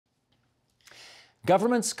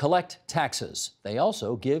Governments collect taxes. They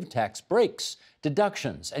also give tax breaks,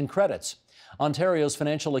 deductions, and credits. Ontario's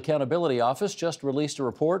Financial Accountability Office just released a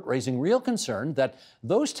report raising real concern that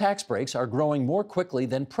those tax breaks are growing more quickly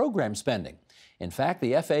than program spending. In fact,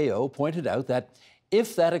 the FAO pointed out that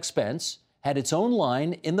if that expense had its own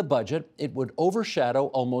line in the budget, it would overshadow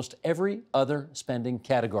almost every other spending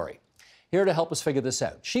category. Here to help us figure this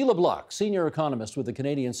out, Sheila Block, senior economist with the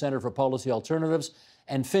Canadian Centre for Policy Alternatives,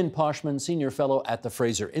 and Finn Poschmann, senior fellow at the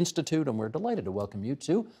Fraser Institute. And we're delighted to welcome you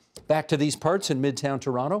two back to these parts in Midtown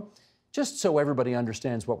Toronto. Just so everybody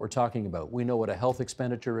understands what we're talking about, we know what a health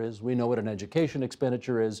expenditure is, we know what an education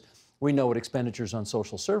expenditure is, we know what expenditures on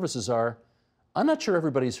social services are. I'm not sure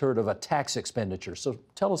everybody's heard of a tax expenditure, so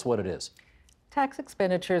tell us what it is. Tax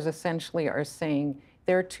expenditures essentially are saying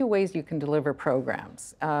there are two ways you can deliver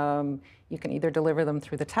programs. You can either deliver them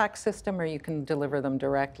through the tax system or you can deliver them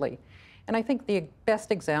directly. And I think the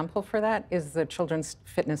best example for that is the Children's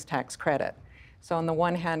Fitness Tax Credit. So on the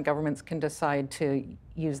one hand, governments can decide to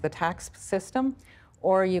use the tax system,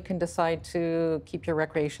 or you can decide to keep your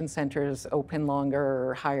recreation centers open longer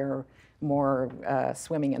or hire more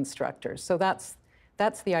swimming instructors. So that's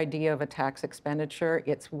the idea of a tax expenditure.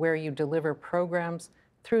 It's where you deliver programs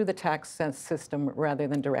through the tax system rather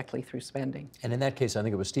than directly through spending. And in that case, I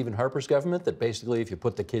think it was Stephen Harper's government that basically if you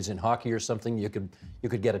put the kids in hockey or something, you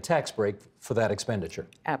could get a tax break for that expenditure.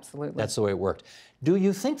 Absolutely. That's the way it worked. Do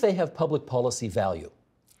you think they have public policy value?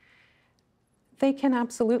 They can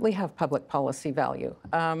absolutely have public policy value.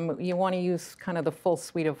 You want to use kind of the full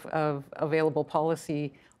suite of available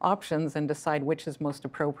policy options and decide which is most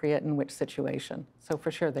appropriate in which situation. So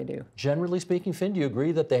for sure they do. Generally speaking, Finn, do you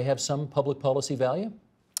agree that they have some public policy value?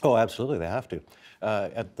 Oh, absolutely, they have to.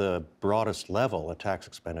 At the broadest level, a tax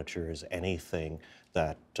expenditure is anything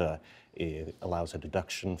that allows a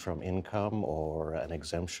deduction from income or an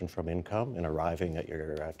exemption from income in arriving at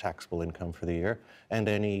your taxable income for the year, and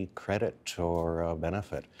any credit or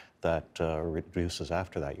benefit that reduces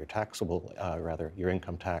after that your taxable, your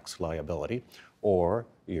income tax liability or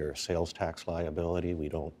your sales tax liability. We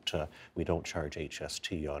don't charge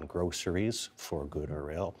HST on groceries for good or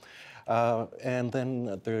ill. And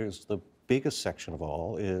then there's the biggest section of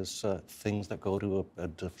all is things that go to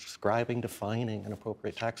defining an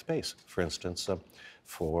appropriate tax base. For instance,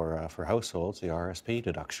 for households, the RSP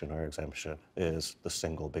deduction or exemption is the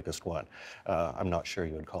single biggest one. I'm not sure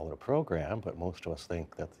you would call it a program, but most of us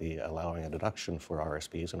think that allowing a deduction for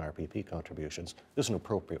RSPs and RPP contributions is an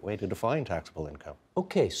appropriate way to define taxable income.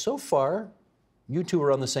 Okay, so far, you two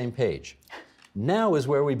are on the same page. Now is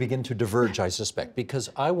where we begin to diverge, I suspect, because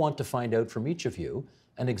I want to find out from each of you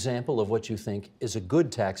an example of what you think is a good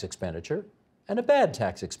tax expenditure and a bad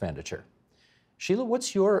tax expenditure. Sheila,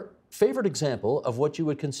 what's your favorite example of what you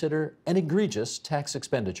would consider an egregious tax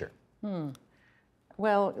expenditure?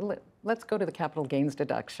 Well, let's go to the capital gains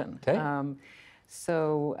deduction. Okay.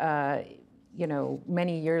 You know,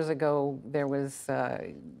 many years ago, there was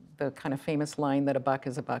the kind of famous line that a buck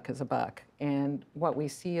is a buck is a buck. And what we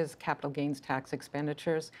see is capital gains tax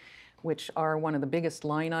expenditures, which are one of the biggest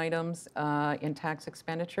line items in tax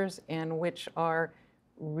expenditures and which are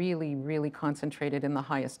really, really concentrated in the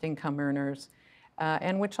highest income earners,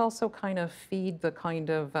 and which also kind of feed the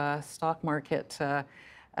kind of stock market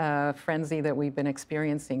frenzy that we've been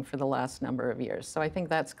experiencing for the last number of years. So I think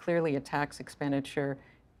that's clearly a tax expenditure,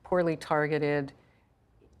 poorly targeted,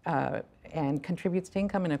 and contributes to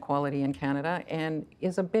income inequality in Canada, and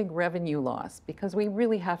is a big revenue loss, because we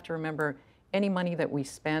really have to remember any money that we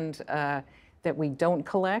spend that we don't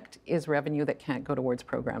collect is revenue that can't go towards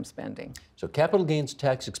program spending. So capital gains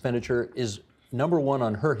tax expenditure is number one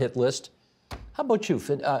on her hit list. How about you,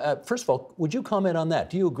 Finn? First of all, would you comment on that?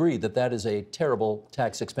 Do you agree that that is a terrible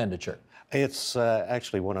tax expenditure? It's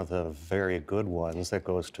actually one of the very good ones that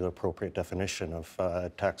goes to appropriate definition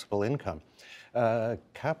of taxable income.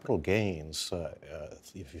 Capital gains,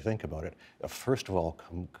 if you think about it, first of all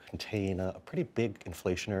contain a pretty big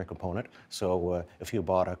inflationary component. So if you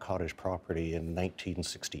bought a cottage property in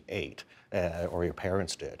 1968, or your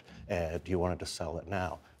parents did, and you wanted to sell it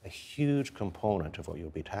now, a huge component of what you'll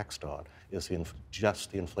be taxed on is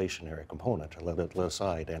just the inflationary component, let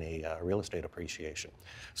aside any real estate appreciation.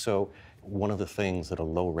 So one of the things that a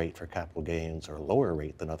low rate for capital gains, or a lower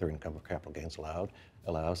rate than other income for capital gains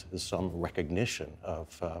allows is some recognition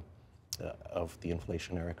of the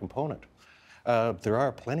inflationary component. There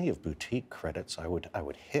are plenty of boutique credits I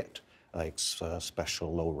would hit like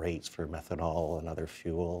special low rates for methanol and other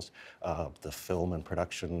fuels, the film and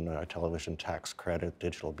production television tax credit,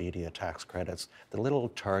 digital media tax credits, the little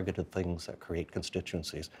targeted things that create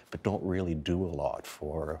constituencies but don't really do a lot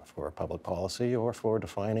for public policy or for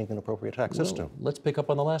defining an appropriate tax system. Let's pick up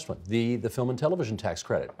on the last one, the film and television tax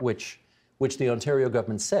credit, which the Ontario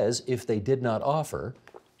government says if they did not offer,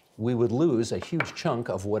 we would lose a huge chunk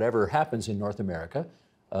of whatever happens in North America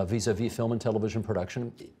vis-a-vis film and television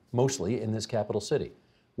production, mostly in this capital city.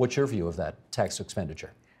 What's your view of that tax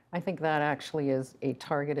expenditure? I think that actually is a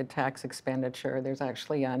targeted tax expenditure. There's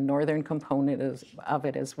actually a northern component of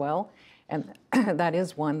it as well. And that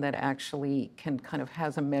is one that actually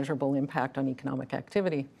has a measurable impact on economic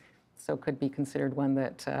activity. So could be considered one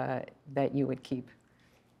that you would keep.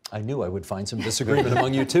 I knew I would find some disagreement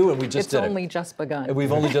among you two, and we just did it. It's only just begun. And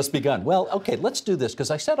we've only just begun. Well, okay, let's do this,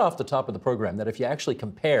 because I said off the top of the program that if you actually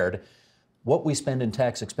compared what we spend in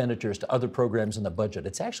tax expenditures to other programs in the budget,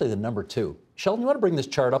 it's actually the number 2. Sheldon, you want to bring this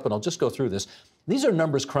chart up, and I'll just go through this. These are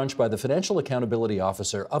numbers crunched by the Financial Accountability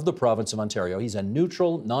Officer of the province of Ontario. He's a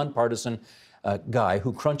neutral, nonpartisan guy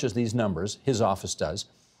who crunches these numbers. His office does.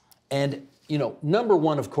 And you know, number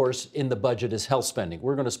 1, of course, in the budget is health spending.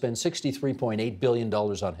 We're going to spend $63.8 billion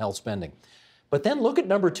on health spending. But then look at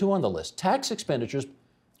number 2 on the list, tax expenditures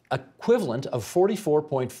equivalent of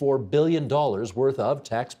 $44.4 billion worth of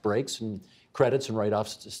tax breaks and credits and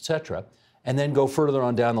write-offs, et cetera. And then go further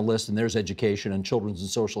on down the list, and there's education and children's and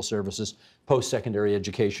social services, post-secondary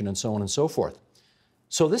education, and so on and so forth.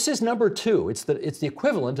 So this is number 2. It's the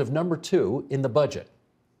equivalent of number 2 in the budget.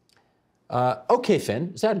 Okay,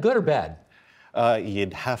 Finn, is that good or bad?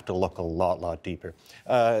 You'd have to look a lot deeper.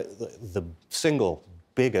 The single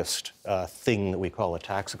biggest thing that we call a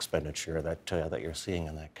tax expenditure that you're seeing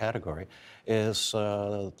in that category is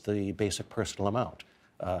the basic personal amount.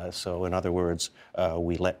 So in other words,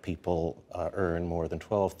 we let people earn more than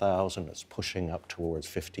 $12,000. It's pushing up towards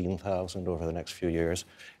 $15,000 over the next few years,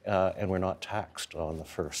 and we're not taxed on the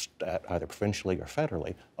first, either provincially or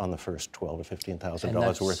federally, on the first $12,000 to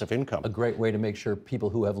 $15,000 worth of income. A great way to make sure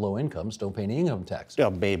people who have low incomes don't pay any income tax. Yeah,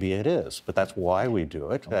 maybe it is, but that's why we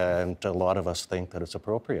do it, and a lot of us think that it's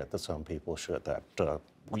appropriate that some people should,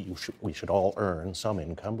 we should all earn some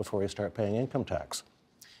income before we start paying income tax.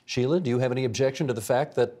 Sheila, do you have any objection to the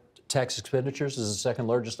fact that tax expenditures is the second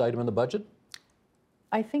largest item in the budget?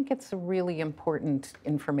 I think it's really important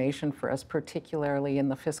information for us, particularly in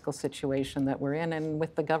the fiscal situation that we're in and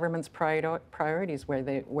with the government's priorities where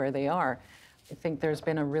they are. I think there's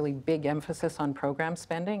been a really big emphasis on program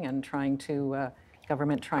spending and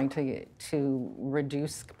government trying to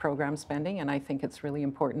reduce program spending, and I think it's really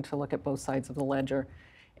important to look at both sides of the ledger.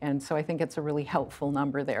 And so I think it's a really helpful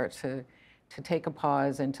number there to take a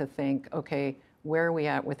pause and to think, okay, where are we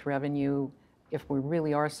at with revenue? If we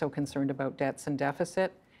really are so concerned about debts and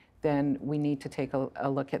deficit, then we need to take a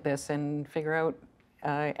look at this and figure out,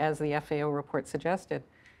 as the FAO report suggested,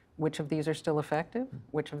 which of these are still effective,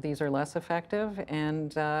 which of these are less effective,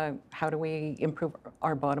 and how do we improve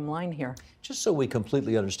our bottom line here? Just so we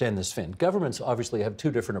completely understand this, Finn, governments obviously have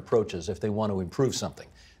 2 different approaches if they want to improve something.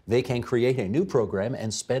 They can create a new program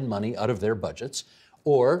and spend money out of their budgets,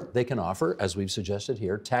 or they can offer, as we've suggested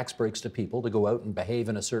here, tax breaks to people to go out and behave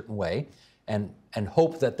in a certain way and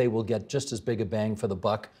hope that they will get just as big a bang for the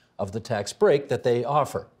buck of the tax break that they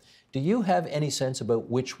offer. Do you have any sense about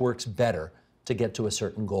which works better to get to a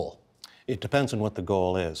certain goal? It depends on what the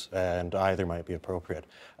goal is, and either might be appropriate.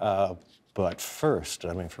 But first,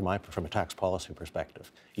 I mean, from a tax policy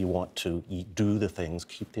perspective, you want to do the things,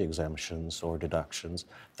 keep the exemptions or deductions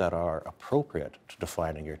that are appropriate to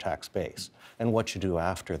defining your tax base. And what you do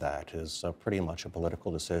after that is pretty much a political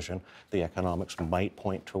decision. The economics might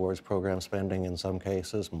point towards program spending in some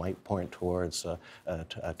cases, might point towards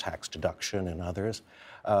a tax deduction in others.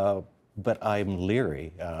 But I'm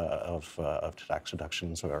leery of tax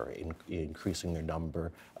deductions or increasing their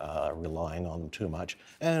number, relying on them too much,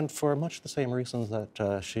 and for much the same reasons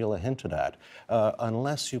that Sheila hinted at.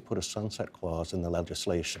 Unless you put a sunset clause in the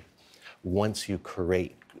legislation, once you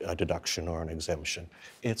create a deduction or an exemption,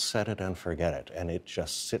 it's set it and forget it, and it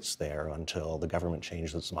just sits there until the government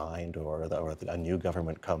changes its mind or a new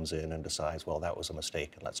government comes in and decides, well, that was a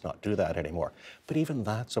mistake and let's not do that anymore. But even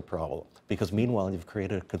that's a problem, because meanwhile you've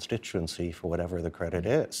created a constituency for whatever the credit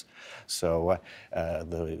is. So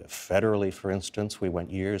federally, for instance, we went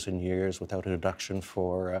years and years without a deduction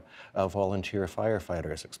for volunteer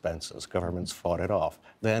firefighters' expenses. Governments fought it off.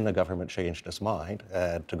 Then the government changed its mind.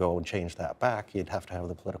 To go and change that back, you'd have to have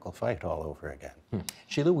the political fight all over again.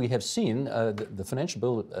 Sheila, we have seen the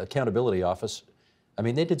Financial Accountability Office, I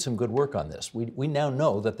mean, they did some good work on this. We now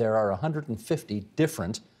know that there are 150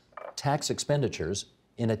 different tax expenditures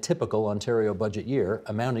in a typical Ontario budget year,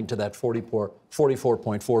 amounting to that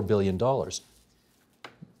 $44.4 billion.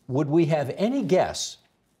 Would we have any guess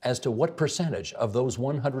as to what percentage of those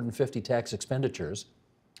 150 tax expenditures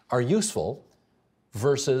are useful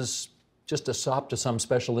versus just a sop to some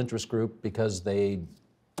special interest group because they,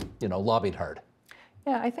 lobbied hard?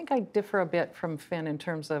 Yeah, I think I differ a bit from Finn in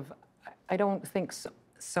terms of, I don't think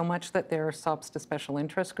so much that there are sops to special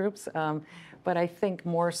interest groups, but I think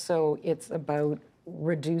more so it's about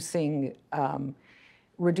reducing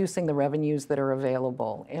the revenues that are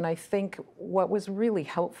available. And I think what was really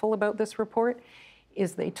helpful about this report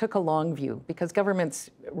is they took a long view, because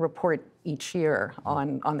governments report each year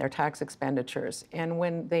on their tax expenditures. And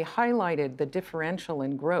when they highlighted the differential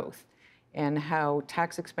in growth and how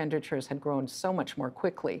tax expenditures had grown so much more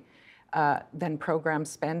quickly than program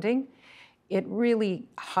spending, it really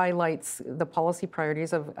highlights the policy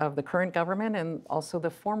priorities of the current government and also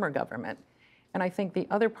the former government. And I think the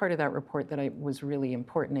other part of that report that was really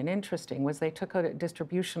important and interesting was they took a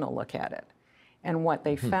distributional look at it. And what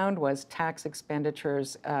they found was tax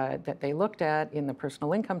expenditures that they looked at in the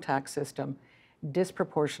personal income tax system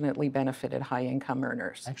disproportionately benefited high-income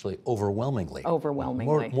earners. Actually, overwhelmingly.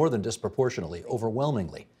 Overwhelmingly. More than disproportionately,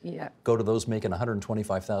 overwhelmingly. Yeah. Go to those making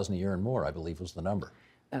 $125,000 a year and more, I believe was the number.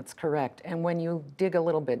 That's correct. And when you dig a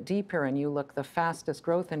little bit deeper and you look, the fastest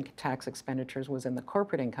growth in tax expenditures was in the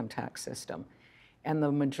corporate income tax system. And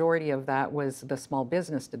the majority of that was the small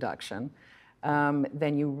business deduction.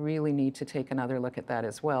 Then you really need to take another look at that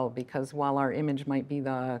as well, because while our image might be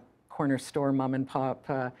the corner store mom and pop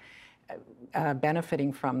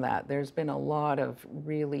benefiting from that, there's been a lot of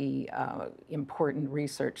really important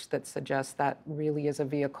research that suggests that really is a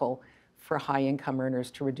vehicle for high-income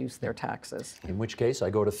earners to reduce their taxes. In which case,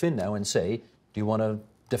 I go to Finn now and say, do you want to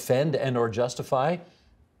defend and or justify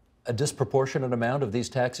a disproportionate amount of these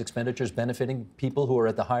tax expenditures benefiting people who are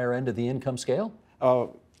at the higher end of the income scale?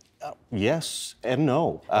 Yes and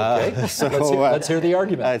no. Okay, so, let's hear the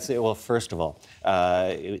argument. I'd say, well, first of all,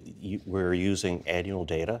 we're using annual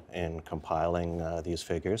data in compiling these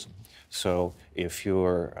figures. So if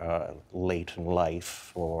you're late in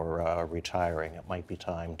life or retiring, it might be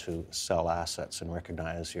time to sell assets and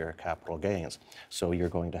recognize your capital gains. So you're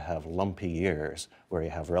going to have lumpy years where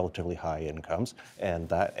you have relatively high incomes,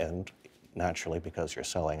 and naturally, because you're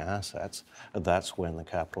selling assets, that's when the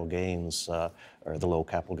capital gains or the low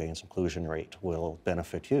capital gains inclusion rate will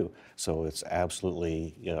benefit you. So it's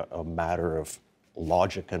absolutely a matter of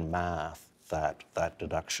logic and math that that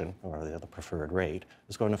deduction or the preferred rate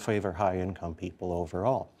is going to favor high-income people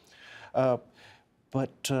overall.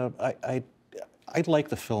 I'd like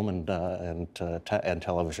the film and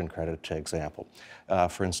television credit example.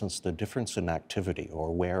 For instance, the difference in activity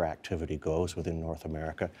or where activity goes within North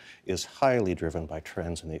America is highly driven by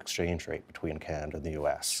trends in the exchange rate between Canada and the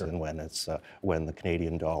U.S. Sure. And when the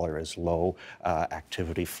Canadian dollar is low,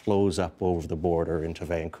 activity flows up over the border into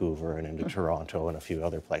Vancouver and into Toronto and a few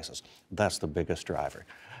other places. That's the biggest driver.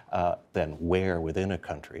 Then where within a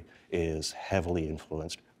country is heavily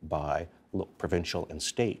influenced by provincial and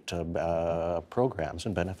state programs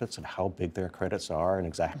and benefits and how big their credits are and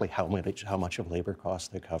exactly how much of labor costs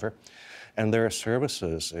they cover. And there are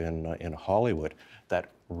services in Hollywood that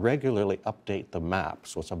regularly update the map.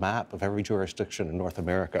 So it's a map of every jurisdiction in North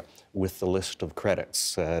America with the list of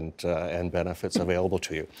credits and benefits available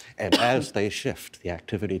to you. And as they shift, the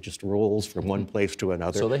activity just rolls from one place to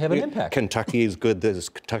another. So they have an impact. Kentucky's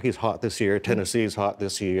hot this year, Tennessee's hot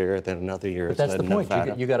this year, then another year. But that's the point.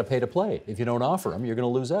 You got to pay to play. If you don't offer them, you're going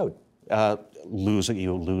to lose out.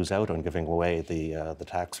 You lose out on giving away the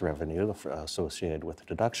tax revenue associated with the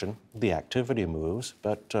deduction. The activity moves,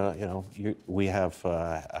 but we have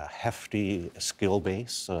a hefty skill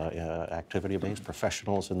base, activity base,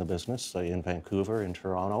 professionals in the business in Vancouver, in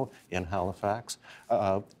Toronto, in Halifax.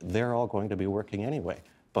 They're all going to be working anyway,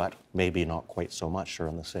 but maybe not quite so much or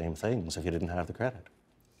on the same things if you didn't have the credit.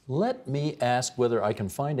 Let me ask whether I can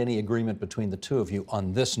find any agreement between the two of you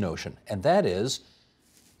on this notion, and that is,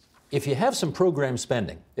 if you have some program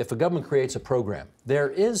spending, if the government creates a program,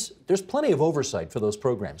 there's plenty of oversight for those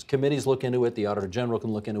programs. Committees look into it, the Auditor General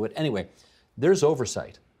can look into it. Anyway, there's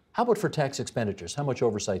oversight. How about for tax expenditures? How much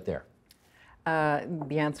oversight there?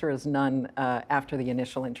 The answer is none after the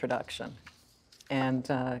initial introduction.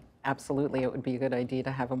 And absolutely, it would be a good idea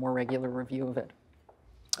to have a more regular review of it.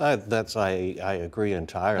 I agree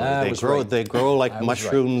entirely. They grow like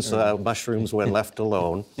mushrooms, mushrooms when left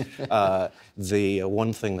alone. The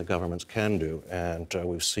one thing that governments can do, and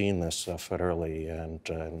we've seen this federally and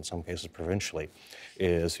in some cases provincially,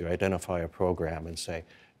 is you identify a program and say,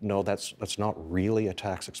 no, that's not really a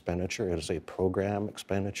tax expenditure. It is a program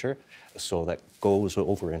expenditure, so that goes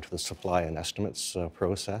over into the supply and estimates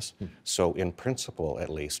process. So in principle, at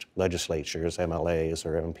least, legislatures, MLAs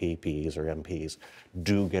or MPPs or MPs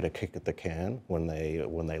do get a kick at the can when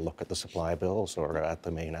they look at the supply bills or at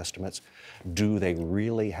the main estimates. Do they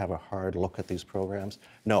really have a hard look at these programs?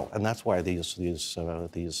 No, and that's why these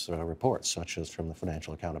reports, such as from the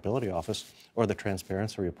Financial Accountability Office or the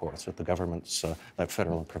transparency reports that the governments, that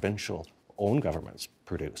federal and provincial own governments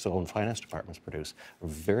produce, own finance departments produce, are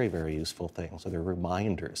very, very useful things. So they're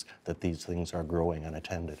reminders that these things are growing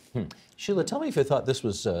unattended. Sheila, tell me if you thought this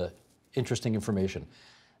was interesting information.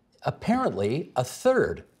 Apparently,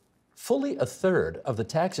 fully a third of the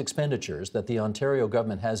tax expenditures that the Ontario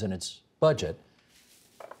government has in its budget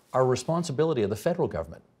are responsibility of the federal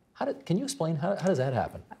government. Can you explain how does that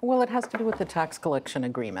happen? Well, it has to do with the tax collection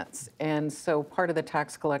agreements. And so part of the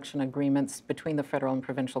tax collection agreements between the federal and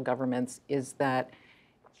provincial governments is that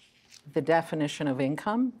the definition of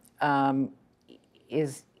income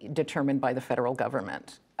is determined by the federal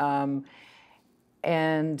government.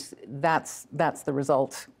 And that's the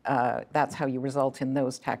result. That's how you result in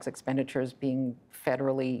those tax expenditures being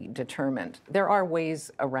federally determined. There are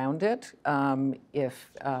ways around it.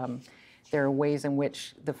 There are ways in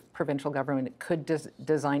which the provincial government could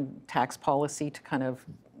design tax policy to kind of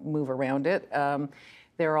move around it.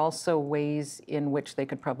 There are also ways in which they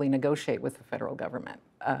could probably negotiate with the federal government.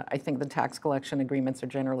 I think the tax collection agreements are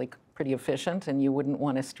generally pretty efficient, and you wouldn't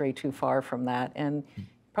want to stray too far from that, and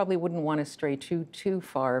probably wouldn't want to stray too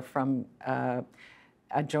far from a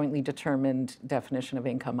jointly determined definition of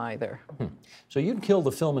income either. So you'd kill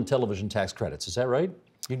the film and television tax credits, is that right?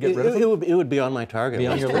 You'd get rid of them? It would be on my target list.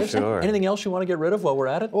 Be on your list? Sure. Anything else you want to get rid of while we're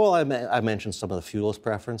at it? Well, I mentioned some of the fuels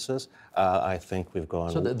preferences. I think we've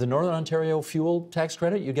gone... So the Northern Ontario fuel tax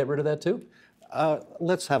credit, you get rid of that too?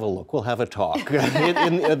 Let's have a look. We'll have a talk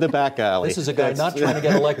in the back alley. This is a guy not trying to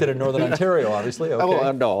get elected in Northern Ontario, obviously. Okay.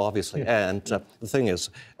 Oh, no, obviously. And the thing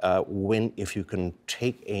is, if you can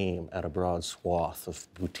take aim at a broad swath of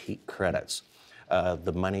boutique credits,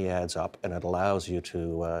 the money adds up, and it allows you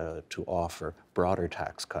to offer broader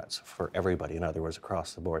tax cuts for everybody. In other words,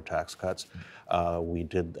 across-the-board tax cuts. We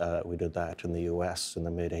did that in the U.S. in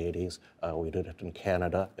the mid-'80s. We did it in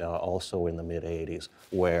Canada also in the mid-'80s,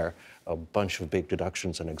 where a bunch of big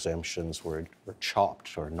deductions and exemptions were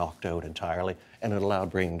chopped or knocked out entirely, and it allowed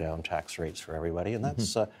bringing down tax rates for everybody. And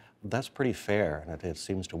that's pretty fair, and it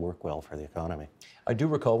seems to work well for the economy. I do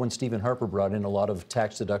recall when Stephen Harper brought in a lot of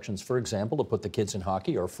tax deductions, for example, to put the kids in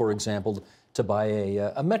hockey, or for example, to buy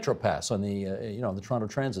a Metro Pass on the the Toronto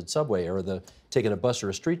Transit subway, or taking a bus or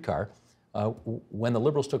a streetcar. When the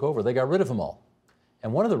Liberals took over, they got rid of them all.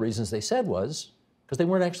 And one of the reasons they said was because they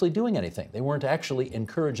weren't actually doing anything. They weren't actually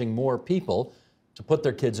encouraging more people to put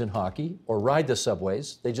their kids in hockey or ride the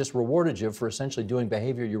subways. They just rewarded you for essentially doing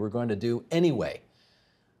behavior you were going to do anyway.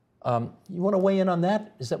 You want to weigh in on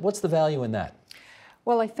that? What's the value in that?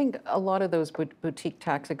 Well, I think a lot of those boutique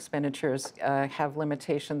tax expenditures have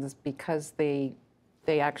limitations because they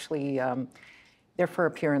actually, they're for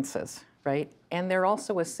appearances, right? And they're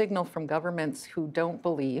also a signal from governments who don't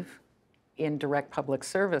believe in direct public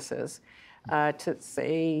services to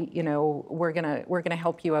say, we're gonna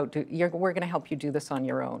help you out. We're gonna help you do this on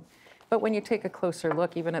your own. But when you take a closer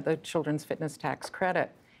look, even at the children's fitness tax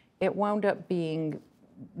credit, it wound up being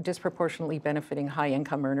disproportionately benefiting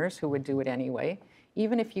high-income earners who would do it anyway.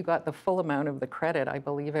 Even if you got the full amount of the credit, I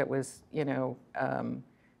believe it was,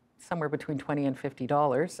 somewhere between $20 and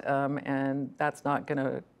 $50, and that's not going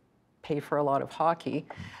to pay for a lot of hockey.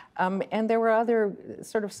 And there were other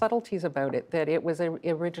sort of subtleties about it, that it was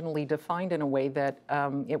originally defined in a way that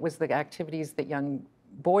it was the activities that young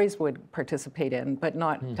boys would participate in, but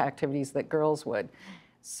not activities that girls would.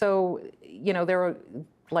 So, there are,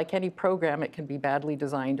 like any program, it can be badly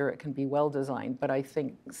designed or it can be well designed. But I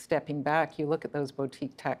think stepping back, you look at those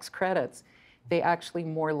boutique tax credits, they actually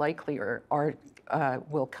more likely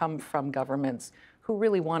will come from governments who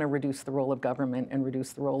really want to reduce the role of government and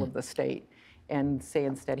reduce the role of the state, and say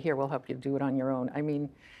instead, here, we'll help you do it on your own. I mean,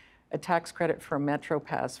 a tax credit for a Metro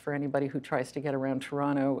Pass for anybody who tries to get around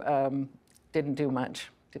Toronto didn't do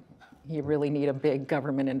much. You really need a big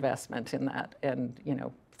government investment in that, and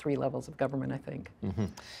 3 levels of government, I think.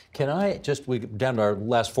 Can I we're down to our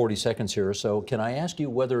last 40 seconds here or so, can I ask you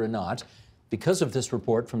whether or not, because of this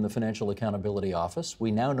report from the Financial Accountability Office, we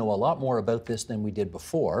now know a lot more about this than we did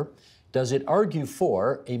before. Does it argue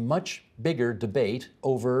for a much bigger debate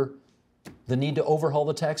over the need to overhaul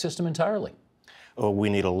the tax system entirely? Oh, we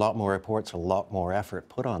need a lot more reports, a lot more effort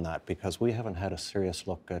put on that, because we haven't had a serious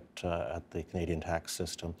look at the Canadian tax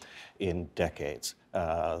system in decades.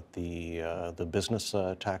 The business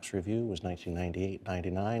tax review was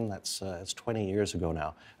 1998-99. That's 20 years ago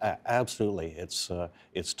now. Absolutely,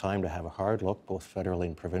 it's time to have a hard look, both federally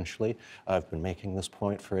and provincially. I've been making this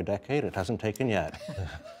point for a decade. It hasn't taken yet.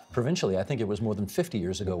 Provincially, I think it was more than 50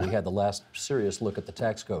 years ago we had the last serious look at the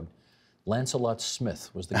tax code. Lancelot Smith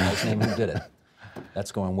was the guy's name who did it.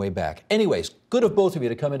 That's going way back. Anyways, good of both of you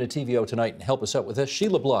to come into TVO tonight and help us out with this.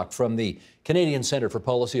 Sheila Block from the Canadian Centre for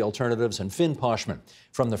Policy Alternatives and Finn Poschmann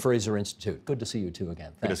from the Fraser Institute. Good to see you two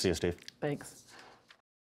again. Thanks. Good to see you, Steve. Thanks.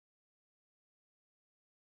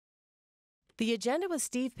 The Agenda with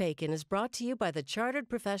Steve Paikin is brought to you by the Chartered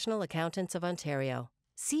Professional Accountants of Ontario.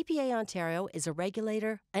 CPA Ontario is a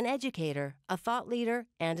regulator, an educator, a thought leader,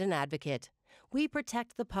 and an advocate. We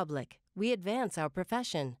protect the public. We advance our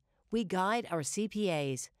profession. We guide our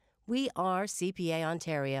CPAs. We are CPA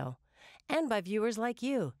Ontario. And by viewers like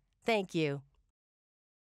you. Thank you.